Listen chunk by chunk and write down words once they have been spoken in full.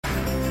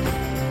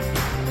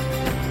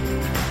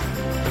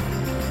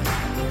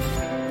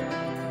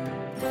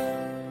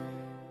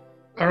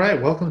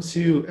right, welcome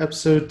to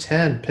episode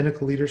 10,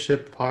 Pinnacle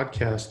Leadership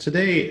Podcast.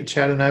 Today,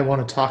 Chad and I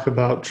want to talk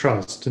about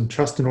trust and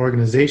trust in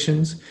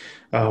organizations,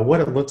 what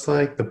it looks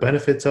like, the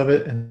benefits of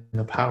it, and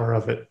the power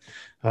of it.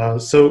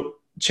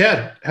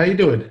 Chad, how you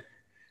doing?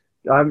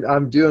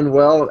 I'm doing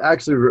well.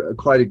 Actually,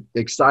 quite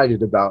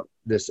excited about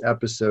this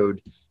episode,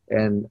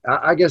 and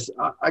I guess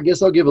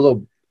I'll give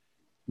a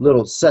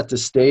little set the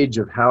stage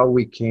of how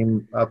we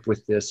came up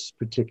with this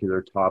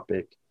particular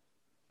topic.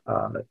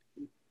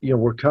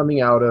 We're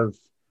coming out of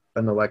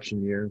an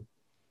election year.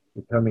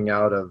 We're coming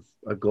out of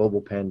a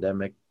global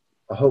pandemic,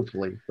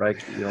 hopefully, right?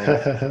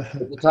 At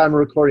the time of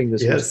recording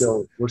this, Yes.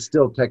 we're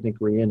still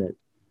technically in it.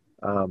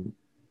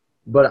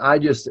 But I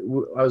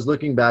was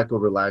looking back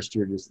over last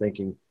year, just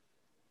thinking,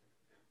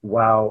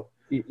 wow,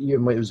 it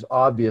was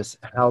obvious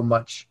how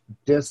much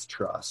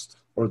distrust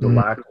or the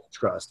lack of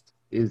trust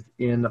is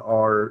in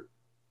our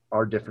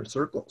different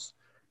circles.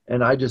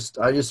 And I just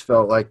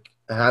felt like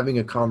having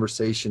a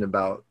conversation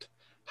about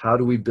how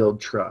do we build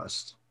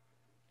trust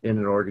in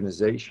an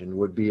organization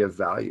would be of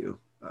value.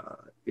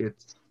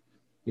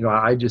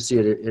 I just see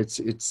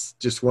it's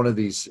just one of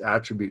these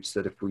attributes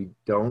that if we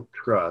don't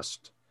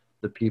trust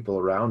the people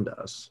around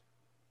us,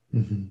 I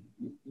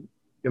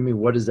mean,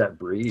 what does that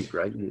breed,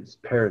 right? It's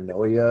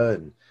paranoia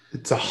and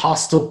It's a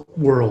hostile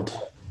world.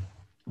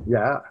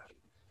 yeah.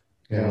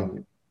 Yeah.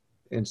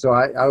 And so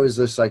I was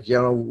just like,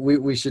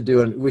 we should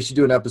do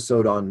an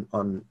episode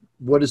on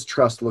what does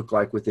trust look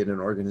like within an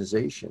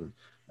organization,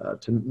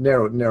 to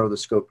narrow the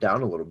scope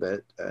down a little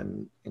bit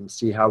and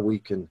see how we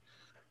can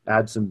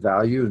add some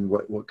value and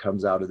what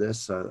comes out of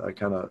this. I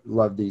kind of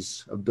love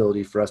these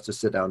ability for us to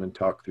sit down and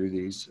talk through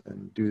these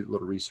and do a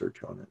little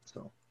research on it.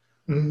 So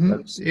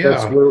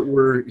that's what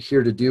we're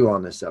here to do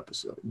on this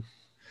episode.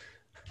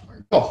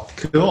 Oh,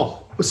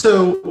 cool.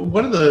 So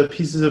one of the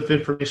pieces of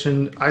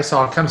information I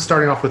saw, kind of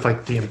starting off with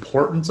like the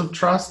importance of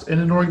trust in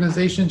an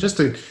organization, just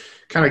to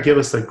kind of give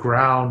us the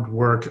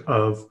groundwork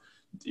of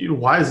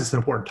why is this an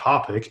important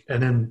topic?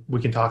 And then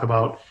we can talk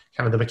about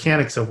kind of the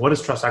mechanics of what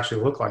does trust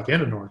actually look like in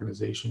an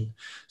organization.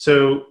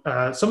 So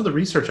some of the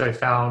research I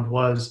found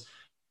was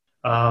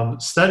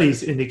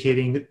studies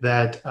indicating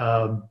that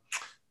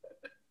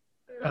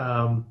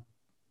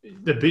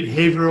the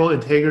behavioral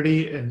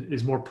integrity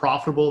is more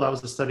profitable. That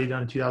was a study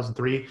done in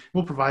 2003.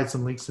 We'll provide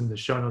some links in the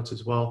show notes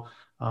as well.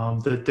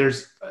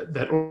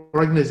 That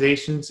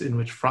organizations in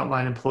which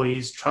frontline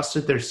employees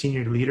trusted their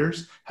senior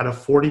leaders had a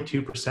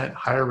 42%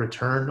 higher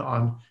return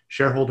on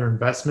shareholder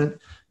investment.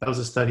 That was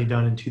a study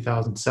done in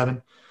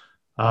 2007.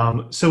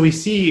 So we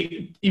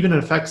see even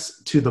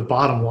effects to the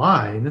bottom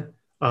line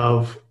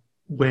of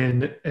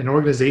when an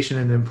organization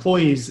and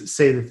employees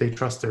say that they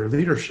trust their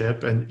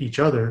leadership and each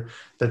other,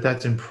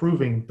 that's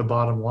improving the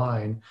bottom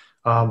line.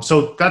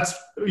 So that's,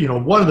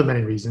 one of the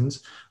many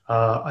reasons.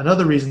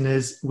 Another reason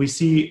is we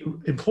see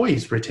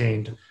employees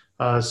retained.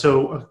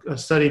 So a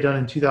study done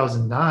in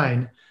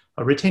 2009,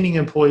 retaining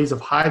employees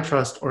of high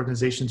trust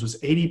organizations was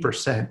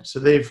 80%. So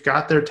they've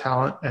got their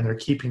talent and they're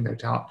keeping their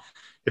talent.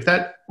 If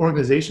that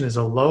organization is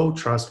a low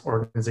trust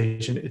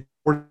organization, it's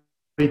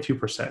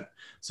 42%.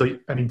 So,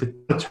 I mean,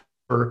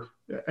 the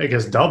I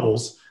guess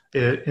doubles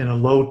in a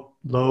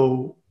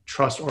low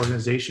trust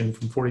organization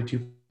from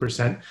 42%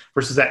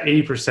 versus that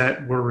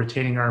 80% we're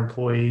retaining our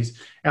employees.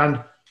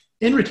 And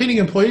in retaining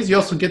employees, you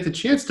also get the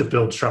chance to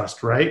build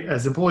trust, right?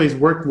 As employees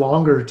work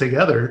longer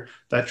together,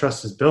 that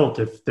trust is built.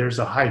 If there's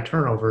a high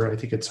turnover, I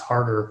think it's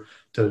harder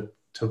to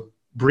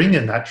bring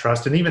in that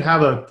trust and even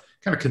have a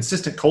kind of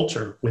consistent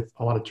culture with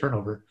a lot of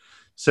turnover.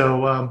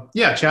 So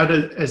Chad,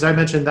 as I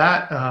mentioned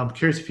that, I'm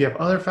curious if you have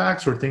other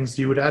facts or things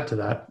you would add to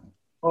that.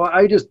 Well,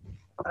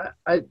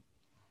 I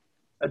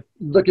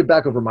looking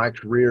back over my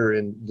career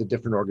in the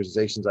different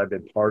organizations I've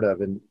been part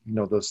of, and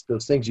those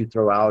things you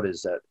throw out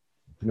is that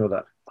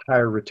that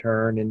higher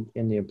return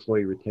in the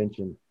employee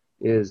retention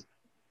is,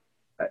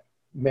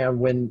 man,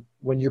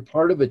 when you're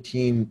part of a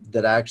team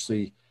that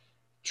actually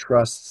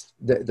trusts,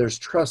 there's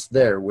trust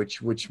there,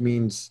 which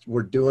means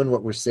we're doing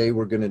what we say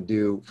we're going to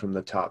do from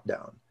the top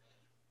down.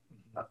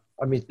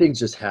 I mean, things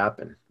just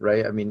happen,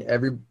 right? I mean,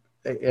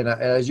 and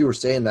as you were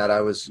saying that,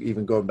 I was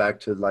even going back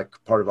to like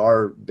part of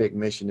our big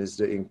mission is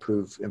to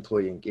improve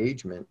employee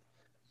engagement.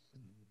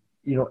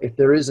 If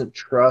there isn't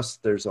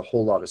trust, there's a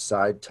whole lot of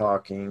side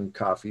talking,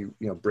 coffee,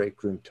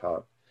 break room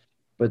talk.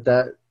 But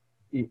that,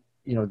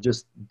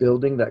 just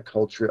building that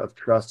culture of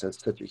trust has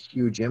such a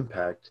huge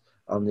impact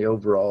on the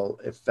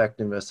overall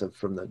effectiveness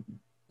from the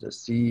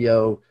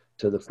CEO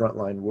to the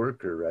frontline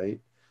worker, right?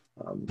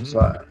 So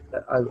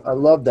I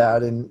love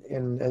that,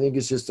 and I think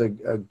it's just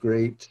a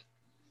great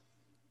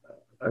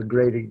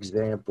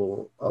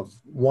example of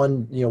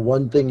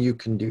one thing you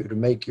can do to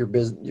make your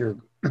business, your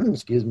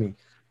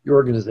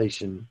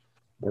organization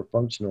more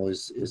functional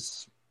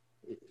is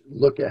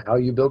look at how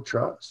you build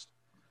trust.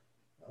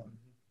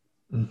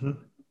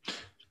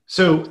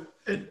 So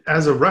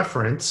as a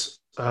reference,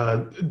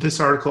 this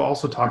article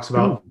also talks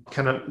about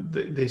kind of,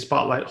 they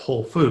spotlight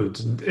Whole Foods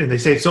and they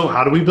say, so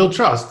how do we build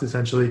trust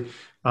essentially?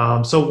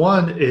 So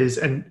one is,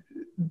 and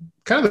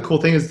kind of the cool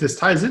thing is this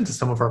ties into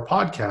some of our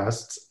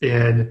podcasts,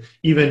 and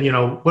even,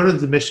 what are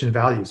the mission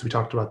values? We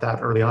talked about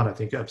that early on, I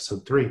think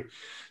episode 3.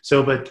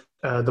 So, but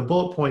the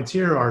bullet points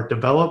here are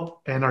develop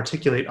and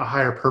articulate a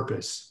higher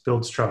purpose,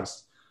 builds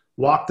trust,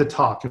 walk the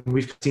talk. And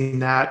we've seen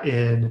that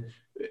in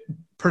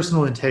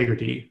personal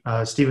integrity.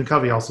 Stephen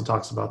Covey also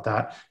talks about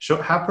that.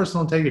 Have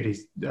personal integrity,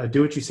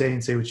 do what you say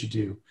and say what you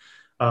do.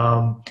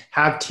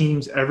 Have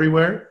teams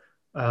everywhere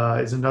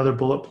is another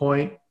bullet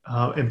point.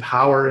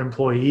 Empower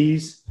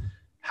employees,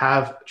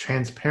 have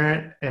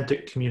transparent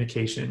ethic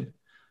communication,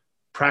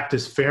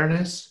 practice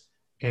fairness,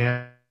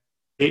 and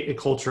create a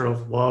culture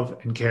of love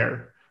and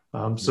care.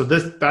 So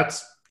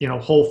that's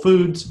Whole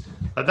Foods.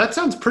 That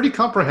sounds pretty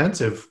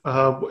comprehensive.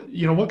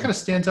 What kind of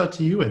stands out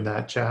to you in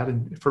that, Chad,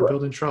 and for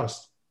building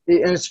trust?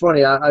 And it's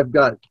funny. I've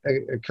got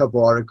a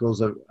couple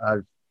articles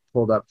I've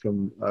pulled up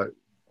from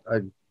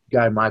a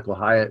guy, Michael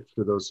Hyatt,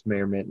 for those may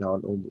or may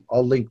not.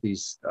 I'll link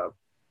these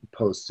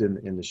posts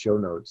in the show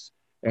notes.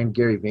 And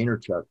Gary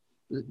Vaynerchuk.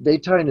 They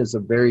tie into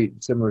some very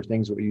similar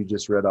things what you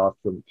just read off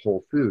from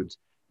Whole Foods.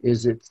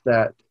 It's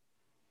that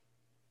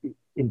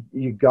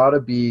you got to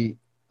be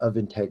of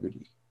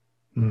integrity.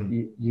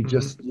 You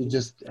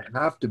just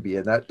have to be,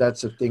 and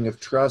that's a thing of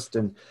trust,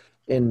 and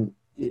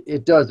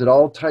it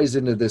all ties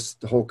into this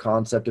whole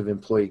concept of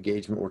employee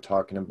engagement we're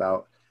talking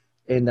about,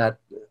 and that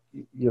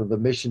the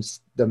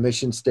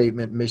mission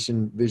statement,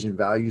 mission, vision,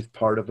 values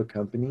part of a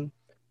company,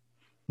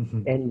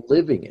 and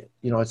living it.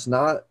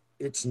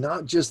 It's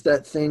not just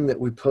that thing that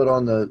we put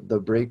on the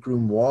break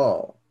room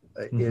wall.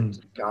 It's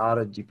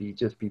gotta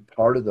be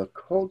part of the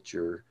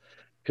culture.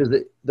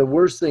 Because the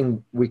worst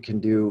thing we can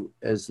do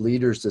as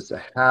leaders is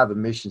to have a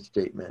mission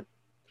statement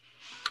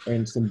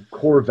and some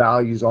core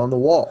values on the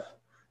wall,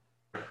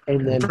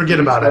 and then forget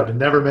about it and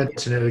never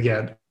mention it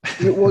again.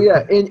 Well,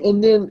 yeah,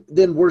 and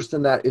then worse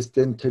than that is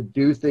then to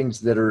do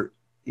things that are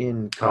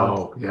in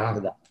conflict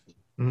with that,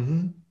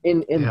 and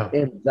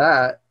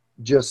that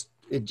just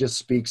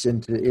speaks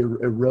into it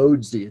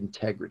erodes the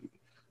integrity,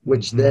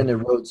 which then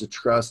erodes the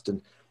trust,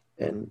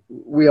 and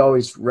we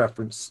always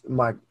reference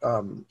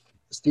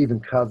Stephen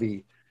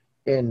Covey.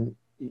 And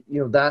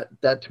that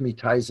to me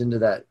ties into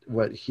that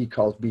what he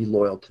calls be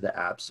loyal to the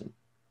absent.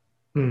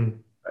 Right?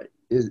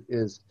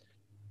 Is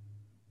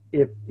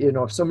if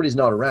somebody's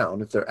not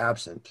around, if they're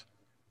absent,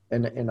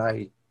 and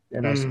I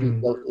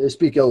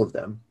speak ill of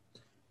them,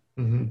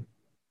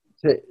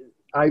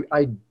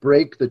 I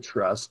break the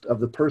trust of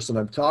the person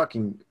I'm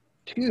talking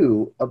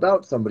to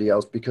about somebody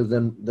else, because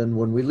then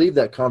when we leave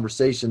that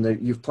conversation,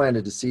 that you've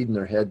planted a seed in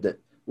their head that,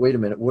 wait a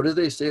minute, what do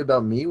they say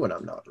about me when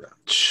I'm not around?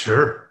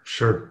 Sure.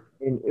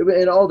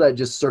 And all that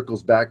just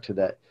circles back to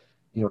that,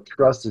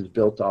 trust is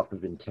built off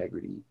of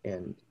integrity,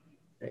 and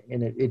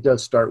it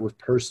does start with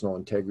personal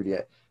integrity.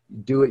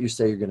 Do what you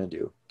say you're going to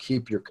do.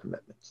 Keep your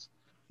commitments.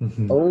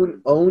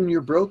 Own your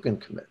broken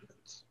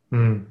commitments.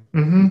 I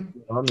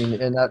mean,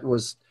 and that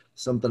was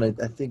something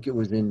I think it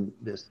was in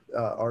this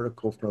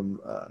article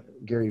from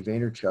Gary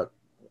Vaynerchuk.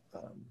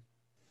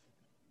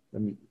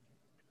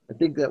 I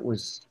think that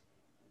was.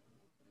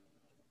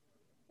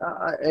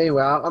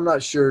 Anyway, I'm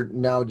not sure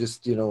now,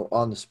 just,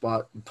 on the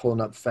spot, pulling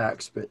up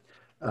facts, but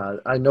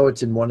I know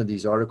it's in one of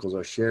these articles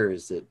I'll share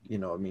is that,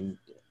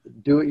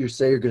 do what you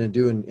say you're going to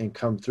do and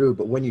come through.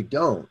 But when you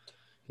don't.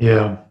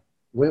 Yeah.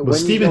 When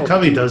Stephen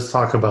Covey does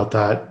talk about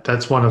that.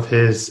 That's one of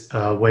his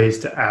ways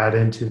to add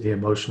into the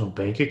emotional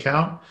bank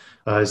account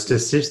is to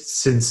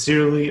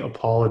sincerely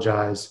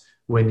apologize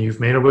when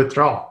you've made a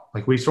withdrawal.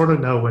 Like, we sort of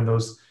know when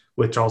those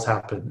withdrawals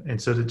happen. And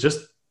so to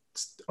just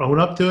own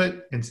up to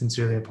it and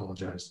sincerely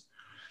apologize.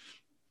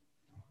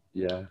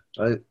 Yeah,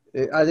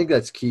 I think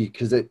that's key,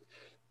 because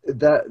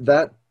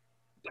that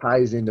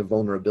ties into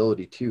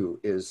vulnerability too.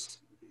 Is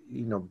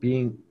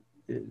being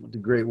the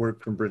great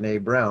work from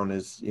Brene Brown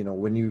is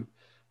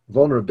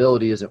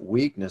vulnerability isn't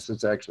weakness;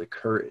 it's actually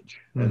courage.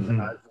 And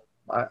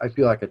I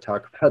feel like I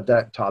talk about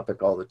that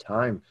topic all the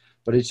time,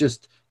 but it's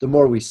just the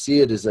more we see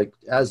it is like,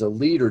 as a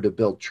leader, to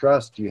build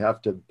trust, you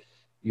have to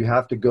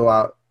go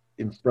out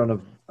in front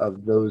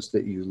of those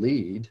that you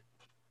lead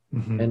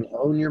and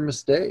own your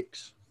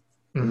mistakes.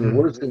 The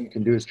worst thing you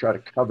can do is try to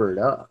cover it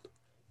up,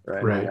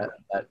 right? Right.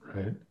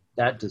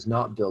 That does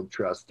not build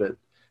trust. That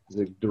is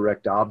the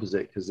direct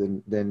opposite, because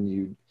then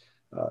you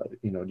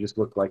just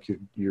look like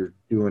you're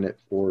doing it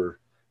for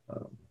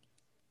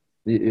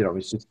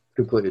it's just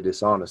completely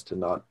dishonest to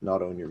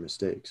not own your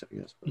mistakes, I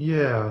guess.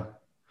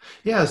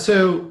 Yeah.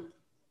 So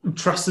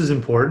trust is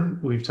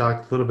important. We've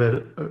talked a little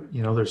bit.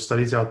 There's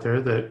studies out there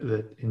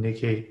that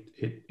indicate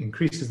it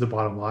increases the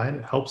bottom line.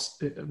 It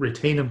helps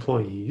retain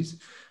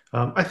employees.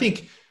 I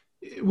think.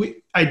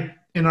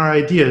 In our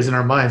ideas, in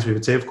our minds, we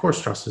would say, of course,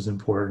 trust is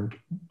important.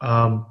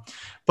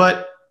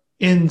 But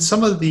in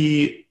some of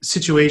the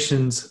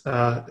situations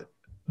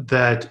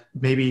that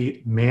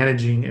maybe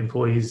managing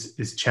employees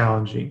is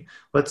challenging,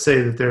 let's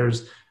say that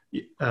there's,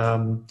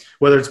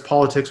 whether it's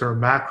politics or a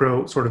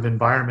macro sort of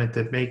environment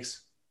that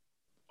makes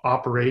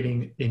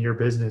operating in your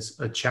business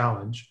a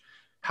challenge,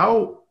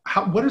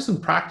 what are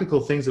some practical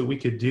things that we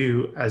could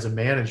do as a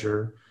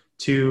manager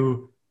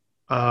to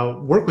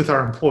work with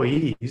our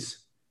employees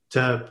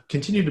to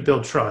continue to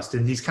build trust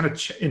in these kind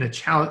of in a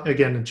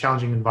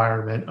challenging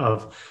environment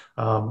of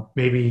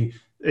maybe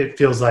it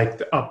feels like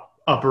the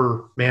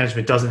upper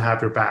management doesn't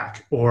have your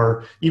back,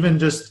 or even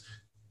just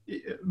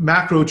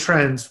macro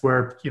trends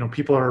where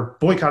people are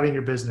boycotting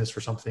your business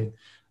for something.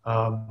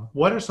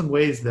 What are some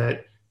ways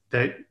that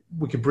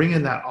we could bring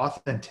in that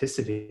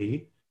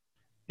authenticity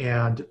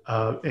and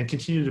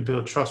continue to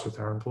build trust with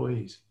our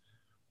employees?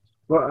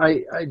 Well,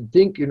 I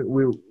think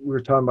we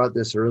were talking about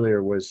this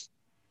earlier was,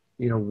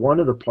 one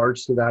of the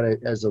parts to that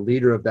as a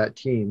leader of that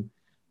team,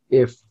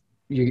 if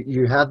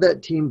you have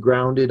that team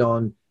grounded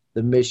on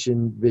the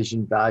mission,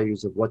 vision,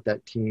 values of what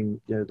that team,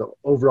 the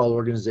overall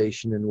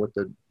organization and what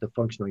the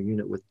functional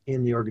unit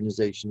within the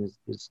organization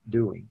is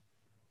doing,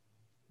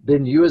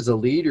 then you as a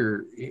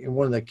leader,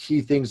 one of the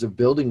key things of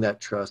building that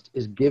trust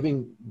is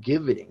giving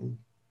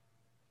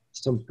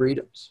some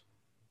freedoms.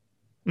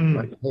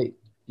 Like, hey,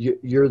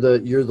 you're the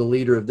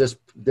leader of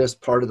this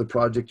part of the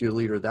project, you're the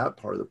leader of that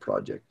part of the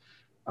project.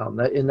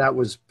 That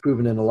was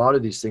proven in a lot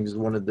of these things.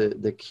 One of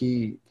the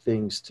key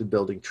things to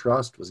building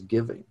trust was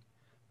giving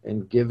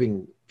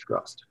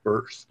trust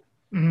first,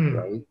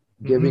 right?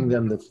 Giving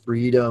them the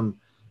freedom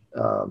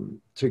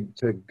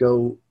to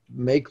go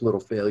make little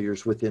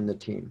failures within the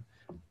team.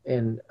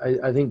 And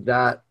I think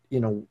that,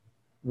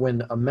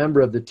 when a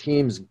member of the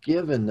team's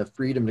given the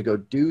freedom to go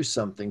do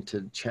something,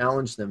 to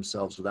challenge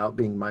themselves without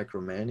being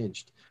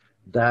micromanaged,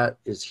 that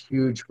is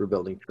huge for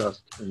building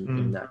trust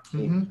in that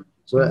team.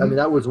 So, I mean,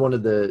 that was one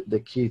of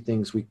the key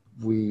things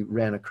we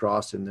ran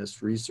across in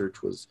this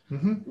research was,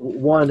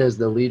 one, as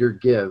the leader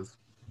give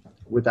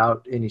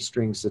without any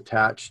strings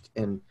attached.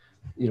 And,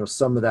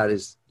 some of that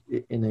is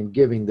in then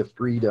giving the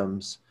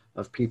freedoms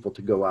of people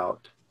to go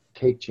out,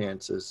 take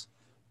chances,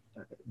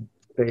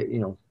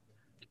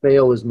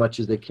 fail as much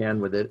as they can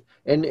with it.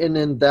 And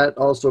then that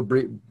also,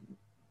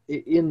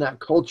 in that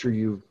culture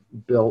you've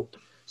built,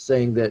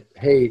 saying that,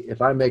 hey,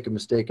 if I make a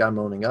mistake, I'm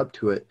owning up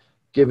to it,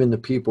 giving the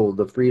people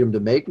the freedom to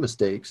make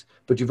mistakes.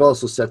 But you've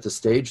also set the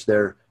stage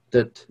there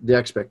that the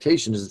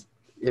expectation is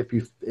if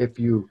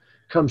you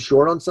come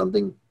short on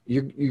something,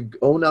 you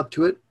own up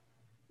to it.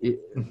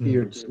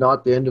 It's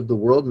not the end of the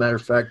world. Matter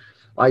of fact,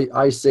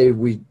 I say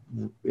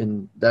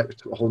in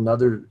that whole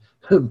nother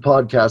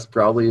podcast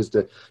probably is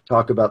to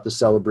talk about the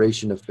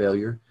celebration of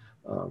failure.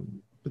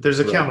 But there's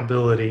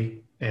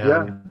accountability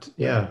and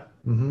yeah.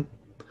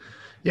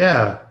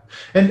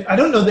 And I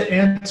don't know the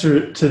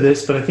answer to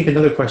this, but I think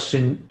another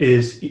question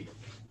is,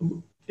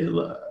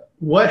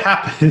 what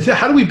happens?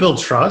 How do we build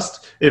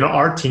trust in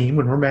our team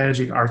when we're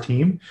managing our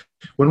team,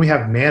 when we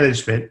have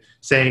management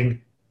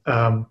saying,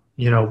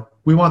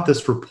 we want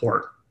this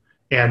report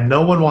and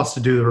no one wants to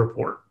do the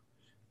report?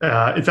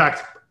 In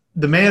fact,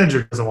 the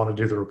manager doesn't want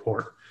to do the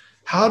report.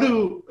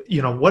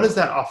 What is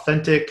that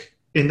authentic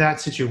in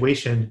that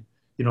situation,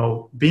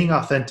 being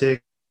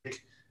authentic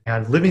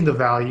and living the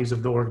values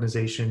of the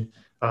organization?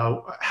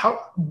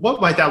 What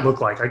might that look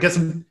like? I guess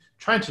I'm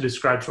trying to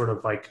describe sort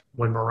of like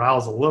when morale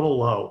is a little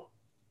low.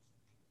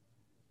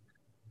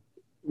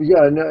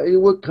 Yeah,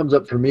 and what comes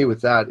up for me with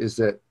that is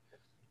that,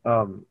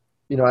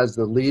 as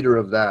the leader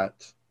of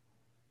that,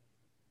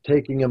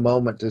 taking a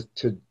moment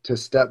to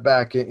step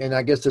back, and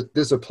I guess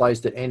this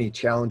applies to any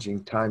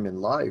challenging time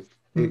in life,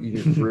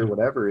 your career,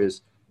 whatever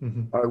is,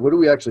 all right, what are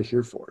we actually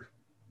here for?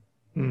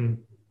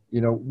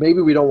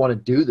 Maybe we don't want to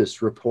do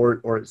this report,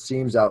 or it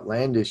seems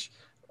outlandish.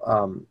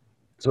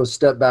 So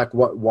step back.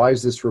 Why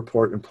is this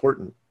report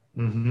important?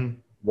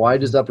 Why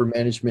does upper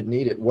management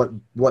need it?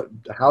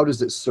 How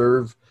does it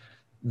serve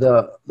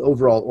the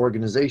overall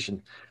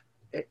organization?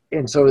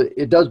 And so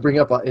it does bring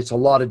up, it's a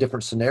lot of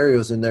different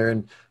scenarios in there.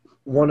 And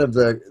one of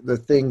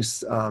the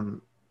things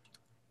I'll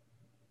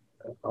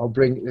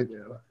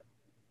bring,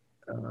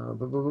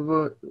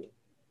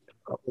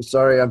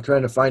 sorry, I'm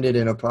trying to find it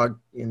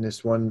in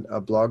this one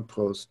blog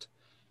post.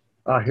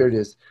 Here it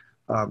is.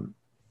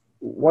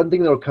 One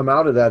thing that'll come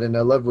out of that, and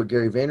I love what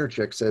Gary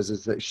Vaynerchuk says,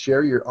 is that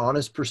share your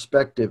honest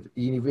perspective,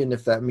 even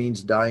if that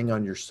means dying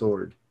on your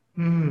sword.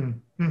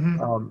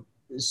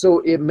 So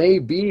it may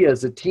be,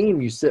 as a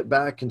team, you sit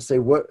back and say,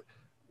 what's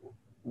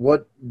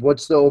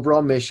the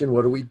overall mission?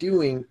 What are we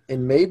doing?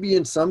 And maybe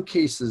in some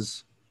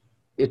cases,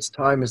 it's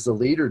time as the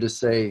leader to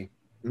say,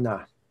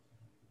 nah.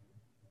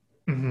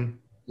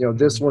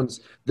 This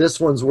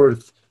one's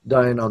worth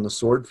dying on the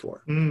sword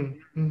for.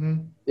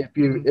 If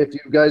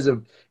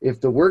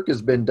the work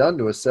has been done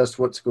to assess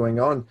what's going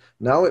on,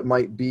 now it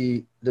might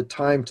be the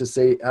time to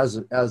say, as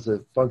a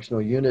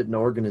functional unit and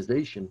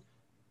organization,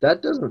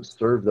 that doesn't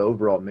serve the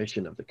overall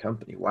mission of the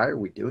company. Why are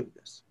we doing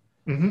this?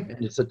 And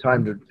it's a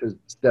time to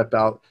step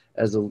out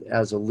as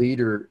a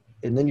leader,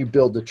 and then you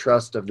build the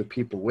trust of the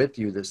people with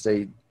you that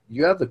say,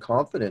 you have the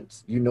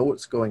confidence,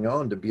 what's going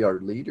on, to be our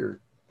leader,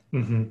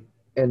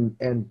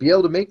 and be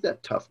able to make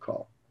that tough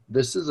call.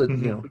 This is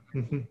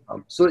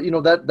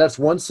that's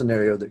one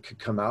scenario that could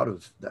come out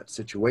of that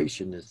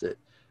situation, is that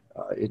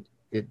it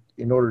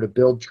in order to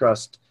build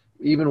trust,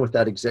 even with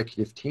that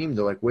executive team,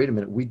 they're like, wait a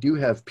minute, we do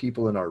have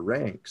people in our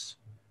ranks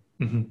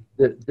Mm-hmm.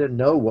 that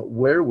know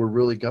where we're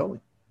really going,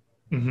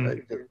 Mm-hmm.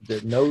 right?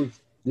 That knows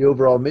the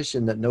overall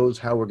mission, that knows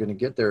how we're going to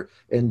get there,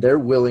 and they're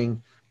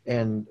willing,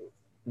 and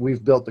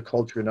we've built the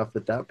culture enough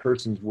that that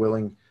person's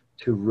willing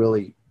to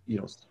really,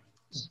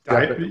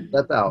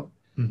 step out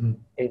Mm-hmm.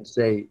 and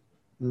say,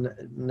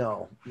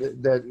 no,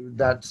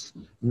 that's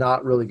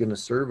not really going to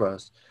serve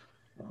us.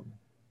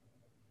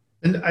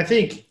 And I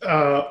think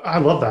I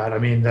love that. I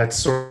mean, that's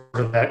sort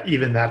of that,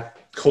 even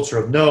that culture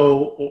of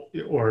no,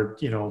 or,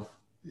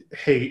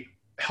 hey,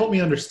 help me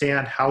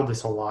understand how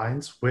this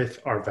aligns with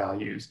our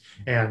values,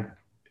 and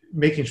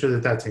making sure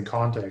that that's in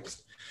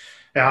context.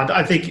 And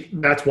I think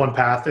that's one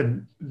path.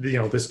 And,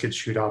 this could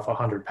shoot off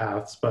 100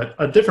 paths, but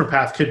a different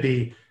path could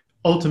be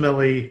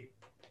ultimately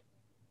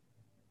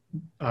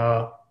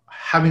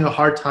having a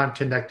hard time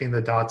connecting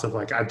the dots of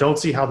like, I don't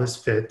see how this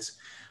fits,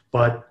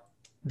 but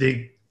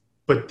the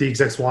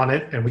execs want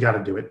it and we got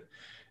to do it.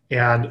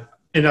 And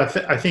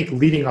I think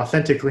leading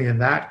authentically in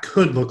that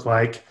could look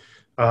like,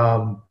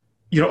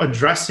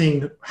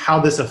 addressing how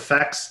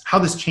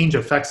this change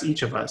affects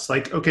each of us.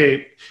 Like,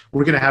 okay,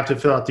 we're going to have to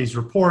fill out these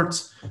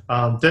reports.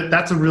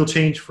 That's a real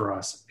change for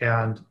us.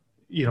 And,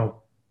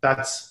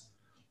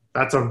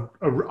 that's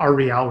our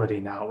reality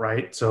now.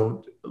 Right.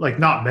 So like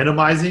not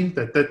minimizing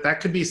that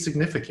could be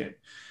significant.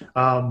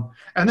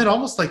 And then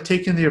almost like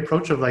taking the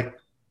approach of like,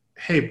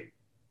 hey,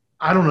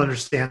 I don't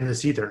understand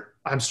this either.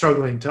 I'm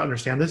struggling to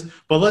understand this,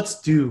 but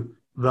let's do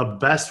the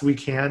best we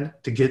can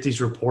to get these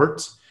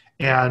reports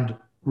and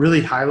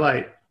really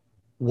highlight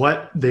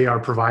what they are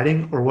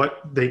providing, or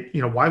what they,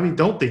 why we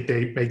don't think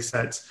they make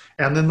sense.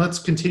 And then let's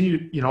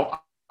continue,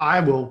 I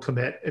will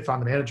commit, if I'm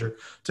the manager,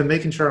 to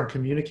making sure I'm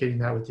communicating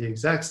that with the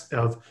execs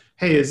of,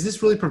 hey, is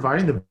this really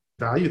providing the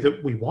value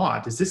that we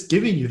want? Is this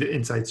giving you the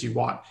insights you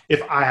want?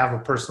 If I have a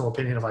personal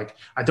opinion of like,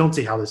 I don't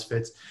see how this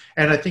fits.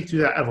 And I think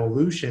through that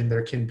evolution,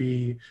 there can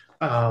be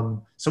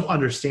some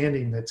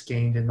understanding that's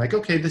gained, and like,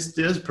 okay, this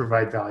does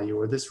provide value,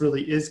 or this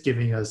really is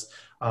giving us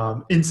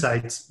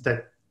insights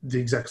that the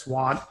execs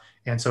want.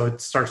 And so it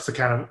starts to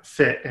kind of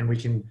fit, and we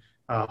can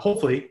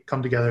hopefully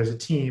come together as a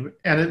team,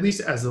 and at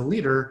least as a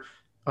leader,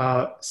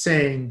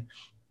 saying,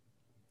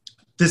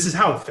 this is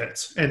how it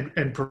fits,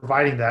 and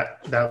providing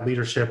that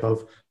leadership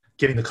of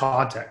giving the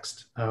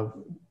context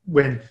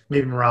when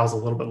maybe morale is a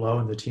little bit low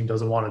and the team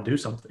doesn't want to do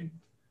something.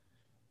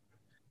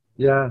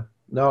 Yeah,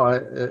 no,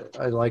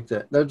 I like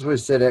that. That's what I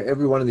said.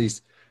 Every one of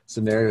these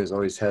scenarios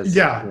always has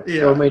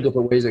so many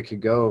different ways it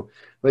could go.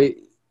 But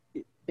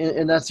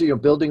and that's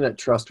building that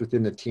trust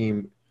within the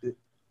team.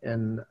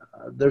 And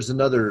there's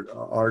another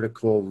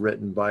article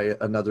written by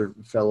another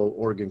fellow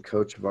Oregon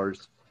coach of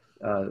ours.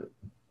 I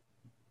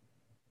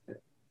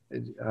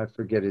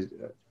forget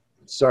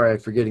I'm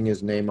forgetting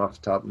his name off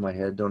the top of my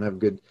head. Don't have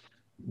good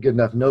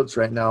enough notes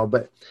right now.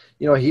 But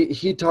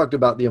he talked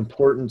about the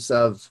importance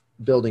of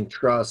building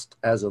trust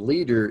as a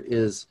leader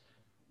is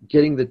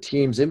getting the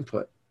team's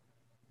input.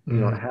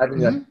 Having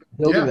that,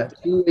 building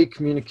that two-way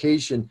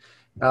communication.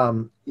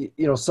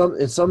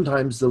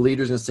 Sometimes the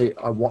leader's going to say,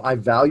 I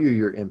value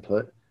your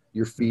input,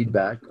 your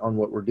feedback on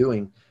what we're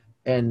doing.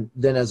 And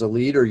then as a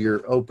leader,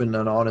 you're open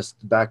and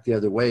honest back the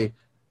other way.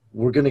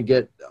 We're going to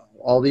get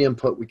all the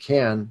input we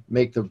can,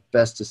 make the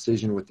best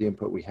decision with the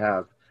input we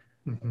have.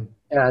 Mm-hmm.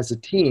 As a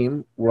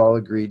team, we're all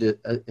agreed to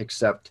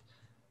accept,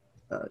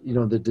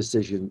 the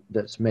decision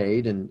that's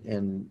made.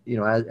 And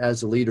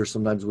as a leader,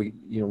 sometimes we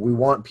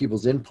want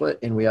people's input,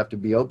 and we have to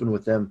be open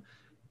with them.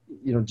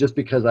 Just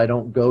because I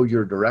don't go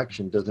your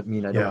direction doesn't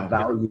mean I don't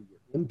value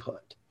your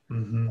input.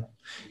 Mm-hmm.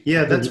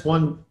 Yeah, that's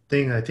one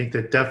thing I think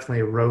that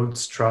definitely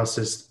erodes trust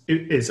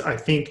is I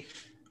think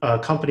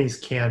companies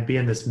can be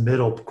in this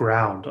middle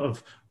ground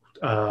of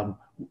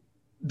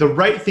the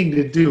right thing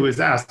to do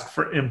is ask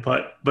for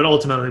input, but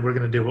ultimately we're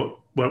going to do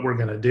what we're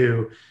going to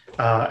do.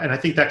 And I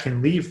think that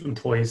can leave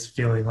employees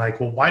feeling like,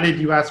 well, why did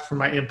you ask for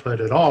my input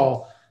at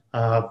all?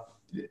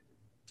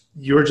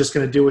 You were just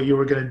going to do what you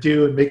were going to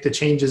do and make the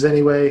changes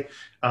anyway.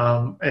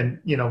 And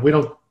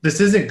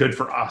this isn't good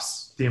for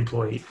us, the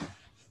employee.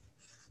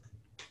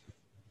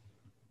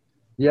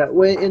 Yeah.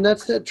 Well, and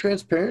that's that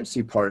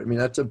transparency part. I mean,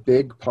 that's a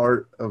big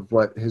part of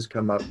what has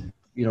come up,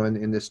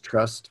 in this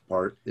trust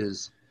part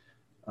is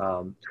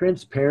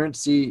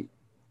transparency.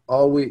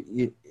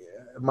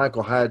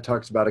 Michael Hyatt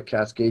talks about a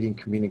cascading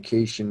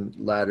communication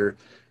ladder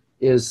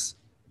is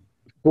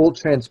full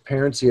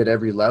transparency at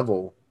every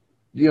level,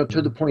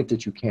 to the point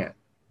that you can.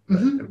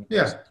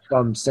 Mm-hmm.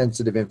 Some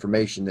sensitive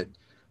information that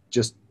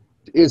just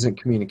isn't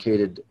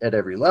communicated at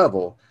every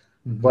level,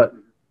 mm-hmm. but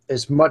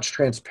as much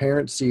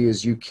transparency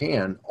as you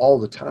can all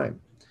the time,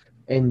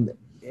 and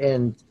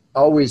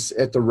always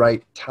at the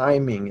right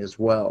timing as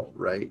well,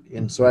 right?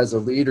 And so as a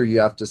leader, you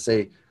have to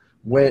say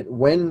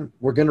when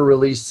we're going to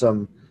release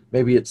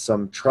maybe it's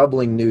some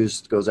troubling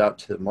news that goes out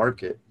to the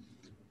market,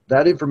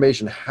 that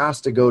information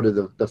has to go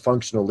to the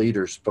functional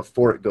leaders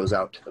before it goes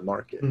out to the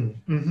market.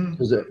 Mm-hmm.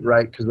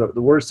 Because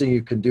the worst thing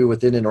you can do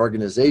within an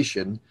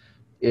organization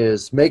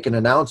is make an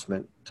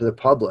announcement to the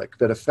public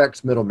that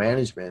affects middle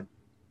management,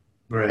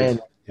 right?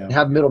 And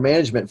have middle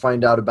management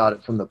find out about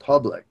it from the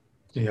public.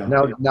 Yeah.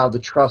 Now the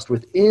trust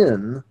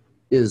within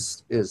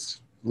is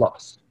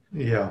lost.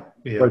 Yeah.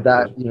 Yeah. Or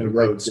that,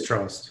 erodes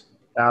trust.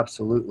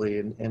 absolutely.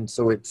 And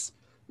so it's,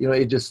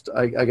 it just,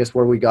 I guess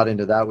where we got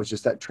into that was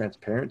just that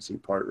transparency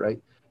part, right?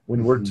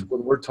 When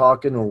we're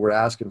talking or we're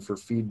asking for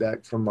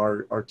feedback from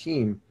our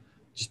team,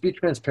 just be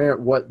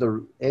transparent what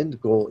the end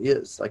goal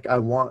is. Like, I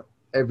want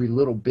every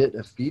little bit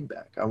of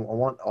feedback. I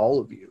want all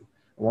of you.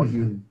 I want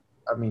you.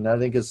 I mean, I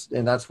think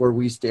and that's where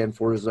we stand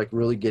for, is like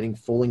really getting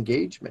full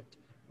engagement,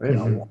 right?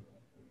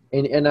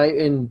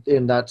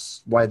 And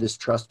that's why this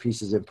trust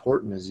piece is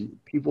important, is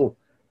people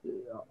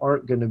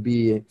aren't going to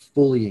be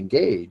fully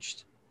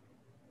engaged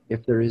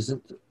if there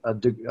isn't a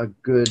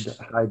good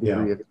high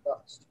degree of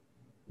trust.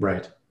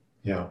 Right.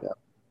 Yeah.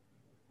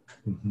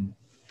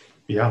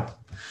 Yeah.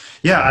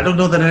 Yeah. I don't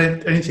know that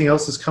anything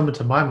else is coming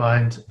to my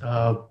mind.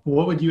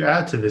 What would you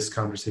add to this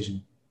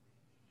conversation?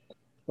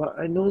 Well,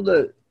 I know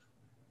that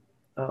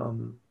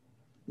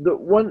the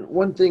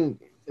one thing,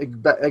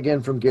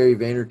 again, from Gary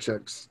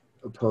Vaynerchuk's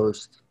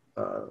post,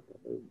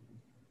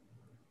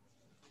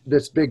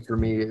 that's big for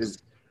me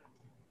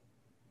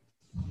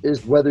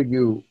is whether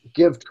you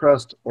give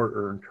trust or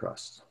earn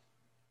trust.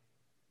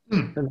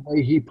 And the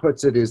way he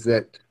puts it is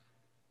that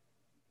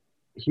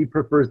he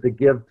prefers to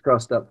give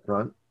trust up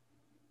front,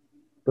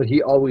 but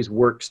he always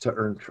works to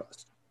earn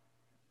trust.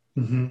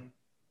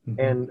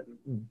 And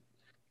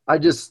I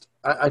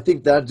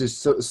think that is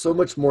so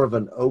much more of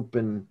an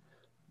open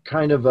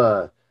kind of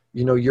a,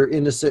 you're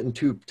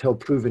innocent until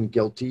proven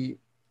guilty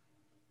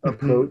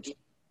approach.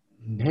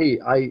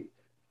 Hey,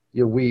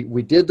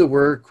 we did the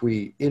work,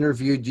 we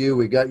interviewed you,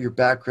 we got your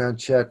background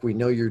check, we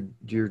know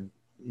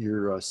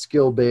your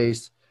skill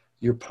base,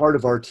 you're part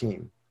of our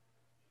team.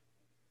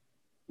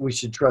 We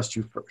should trust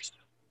you first.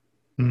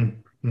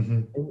 And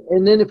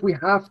then if we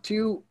have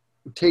to,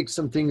 take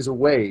some things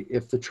away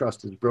if the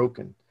trust is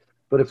broken.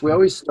 But if we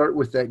always start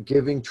with that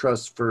giving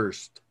trust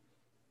first,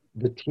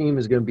 the team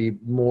is going to be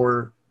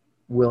more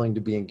willing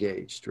to be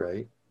engaged,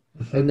 right?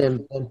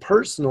 And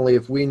personally,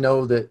 if we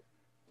know that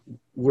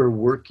we're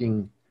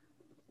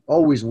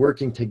always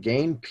working to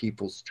gain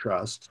people's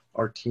trust,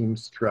 our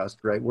team's trust,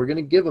 right? We're going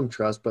to give them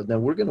trust, but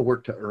then we're going to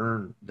work to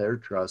earn their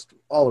trust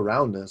all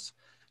around us.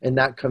 And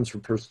that comes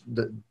from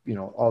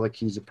all the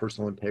keys of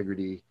personal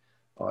integrity,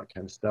 all that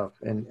kind of stuff.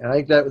 And I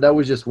think that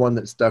was just one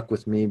that stuck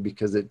with me,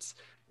 because it's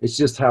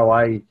just how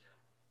I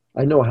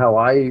know how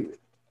I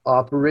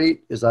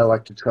operate, is I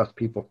like to trust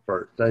people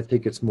first. I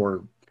think it's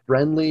more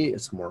friendly,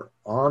 it's more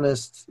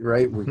honest,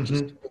 right? We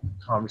just make the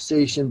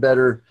conversation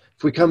better.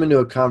 If we come into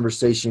a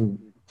conversation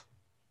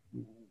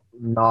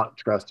not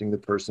trusting the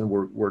person,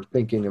 we're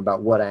thinking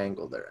about what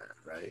angle they're at,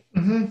 right?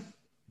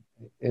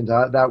 And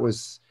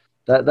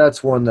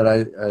that's one that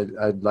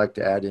I'd like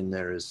to add in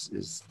there,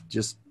 is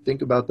just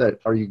think about that.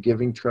 Are you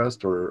giving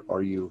trust, or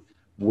are you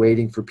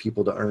waiting for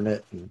people to earn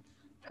it, and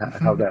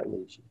how that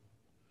leads you?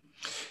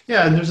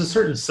 Yeah, and there's a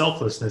certain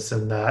selflessness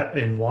in that,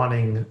 in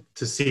wanting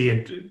to see,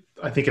 and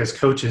I think as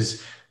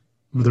coaches,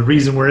 the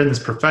reason we're in this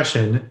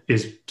profession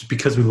is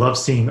because we love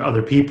seeing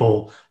other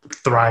people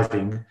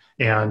thriving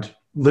and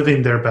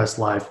living their best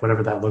life,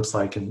 whatever that looks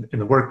like in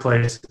the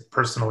workplace,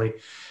 personally.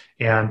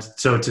 And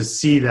so to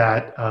see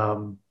that,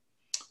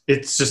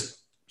 it's just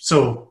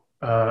so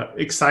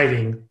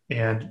exciting,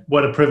 and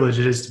what a privilege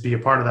it is to be a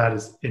part of that,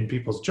 is in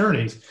people's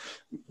journeys.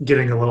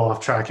 Getting a little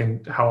off track,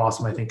 and how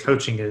awesome I think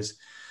coaching is.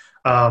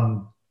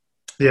 So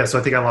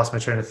I think I lost my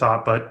train of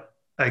thought, but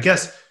I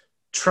guess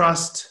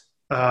trust,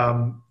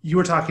 you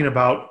were talking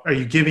about, are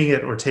you giving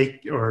it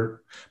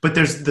but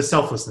there's the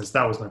selflessness.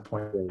 That was my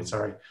point.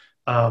 Sorry.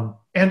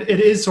 And it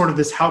is sort of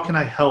this, how can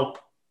I help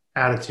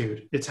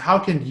attitude. It's how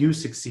can you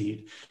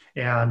succeed?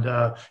 And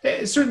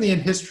certainly in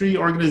history,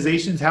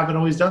 organizations haven't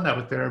always done that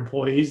with their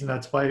employees, and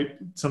that's why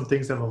some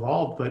things have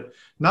evolved. But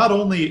not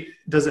only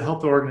does it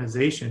help the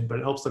organization, but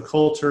it helps the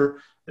culture.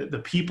 The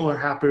people are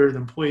happier, the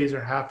employees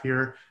are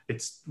happier.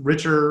 It's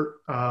richer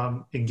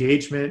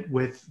engagement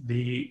with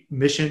the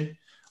mission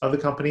of the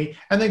company.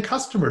 And then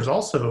customers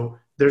also,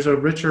 there's a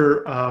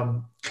richer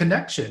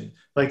connection,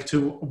 like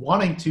to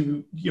wanting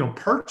to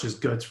purchase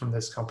goods from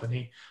this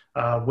company.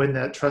 When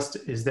that trust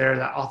is there,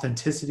 that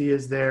authenticity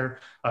is there,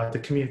 the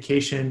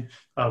communication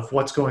of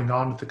what's going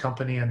on with the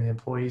company and the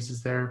employees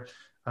is there.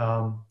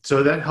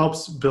 So that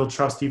helps build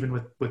trust even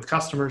with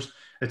customers.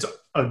 It's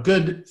a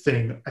good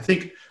thing. I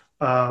think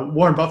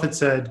Warren Buffett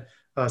said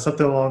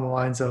something along the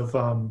lines of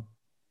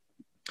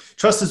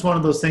trust is one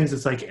of those things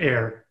that's like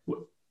air.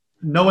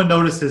 No one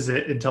notices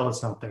it until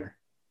it's not there.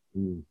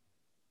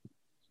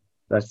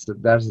 That's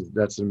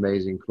an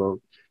amazing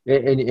quote.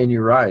 And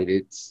you're right.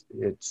 It's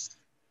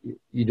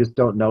you just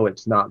don't know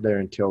it's not there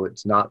until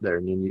it's not there,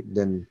 and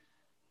then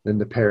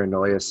the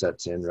paranoia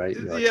sets in, right?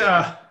 You're like,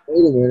 yeah.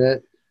 Wait a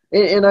minute.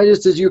 And I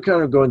just, as you're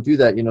kind of going through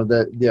that,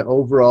 the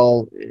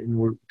overall, and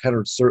we're kind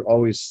of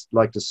always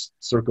like to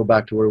circle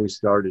back to where we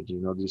started,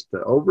 just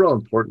the overall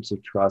importance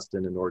of trust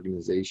in an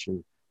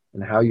organization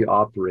and how you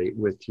operate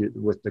with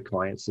the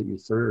clients that you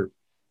serve.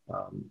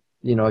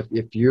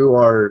 If you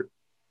are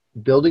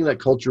building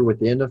that culture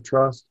within of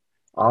trust,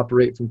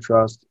 operate from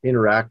trust,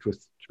 interact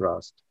with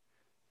trust,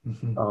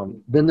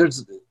 then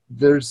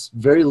there's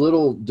very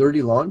little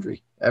dirty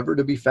laundry ever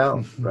to be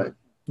found, right?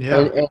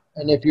 Yeah.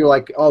 And if you're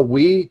like, oh,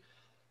 we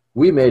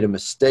made a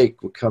mistake,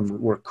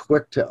 we're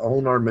quick to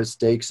own our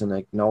mistakes and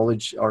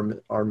acknowledge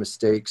our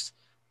mistakes.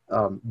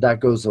 That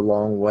goes a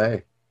long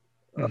way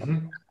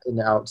in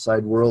the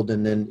outside world,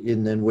 and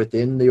then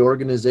within the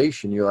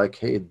organization, you're like,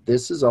 hey,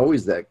 this is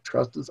always that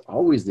trust is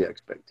always the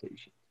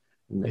expectation.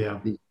 And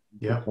of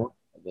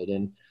it,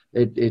 and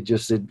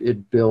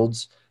it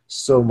builds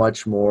so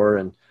much more.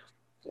 And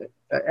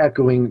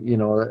echoing,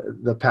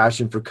 the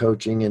passion for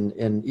coaching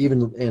and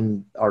even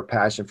in our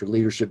passion for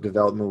leadership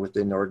development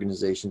within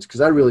organizations,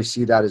 because I really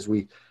see that as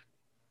we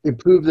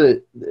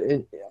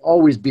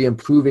always be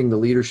improving the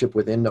leadership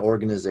within the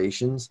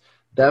organizations.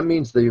 That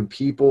means the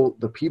people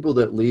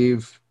that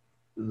leave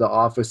the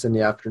office in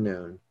the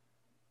afternoon,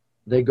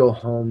 they go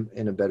home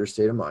in a better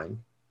state of mind,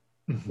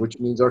 which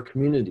means our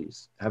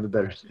communities have a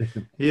better state of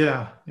mind.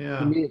 Yeah.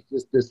 To me, it's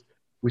just this,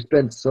 we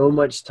spend so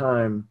much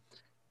time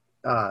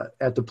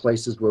at the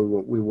places where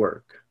we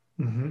work,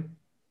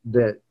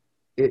 that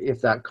if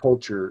that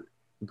culture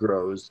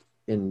grows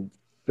and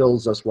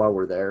fills us while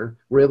we're there,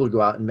 we're able to go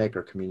out and make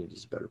our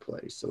communities a better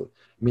place. So,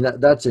 I mean,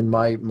 that's in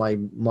my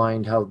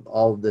mind how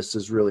all of this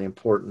is really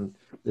important,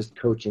 this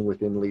coaching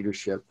within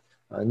leadership,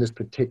 and this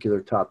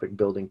particular topic,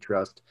 building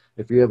trust.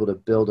 If you're able to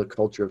build a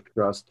culture of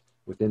trust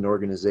within the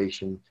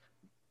organization,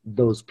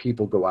 those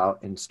people go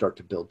out and start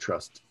to build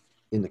trust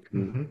in the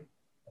community.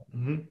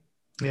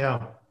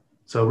 Yeah.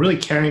 So really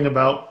caring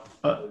about,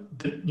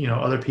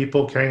 other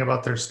people, caring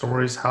about their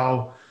stories,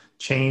 how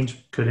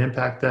change could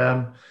impact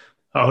them,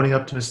 owning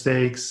up to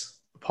mistakes,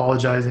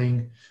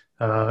 apologizing,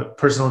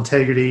 personal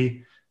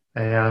integrity,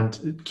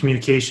 and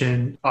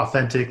communication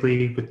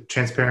authentically with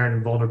transparent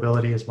and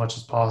vulnerability as much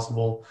as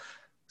possible.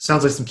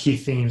 Sounds like some key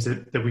themes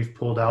that we've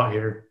pulled out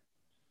here.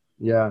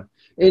 Yeah.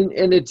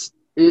 And it's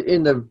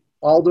in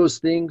all those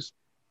things,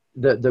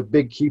 the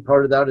big key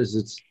part of that is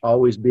it's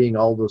always being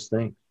all those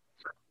things.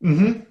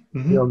 You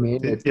know what I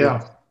mean?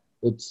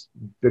 It's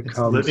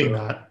become living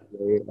a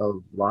way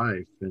of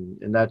life,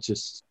 and that's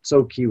just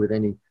so key with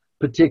any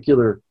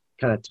particular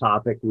kind of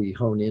topic we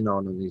hone in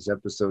on these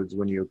episodes.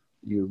 When you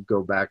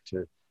go back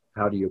to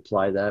how do you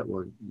apply that,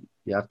 well,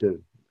 you have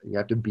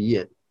to be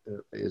it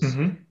is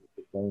the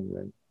thing,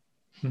 right?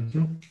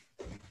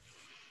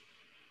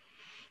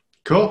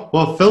 Cool.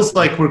 Well, it feels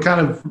like we're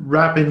kind of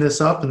wrapping this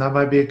up, and that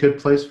might be a good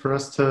place for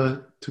us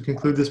to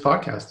conclude this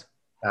podcast.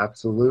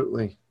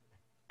 Absolutely.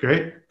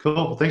 Great. Cool.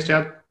 Well, thanks,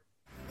 Chad.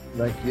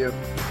 Thank you.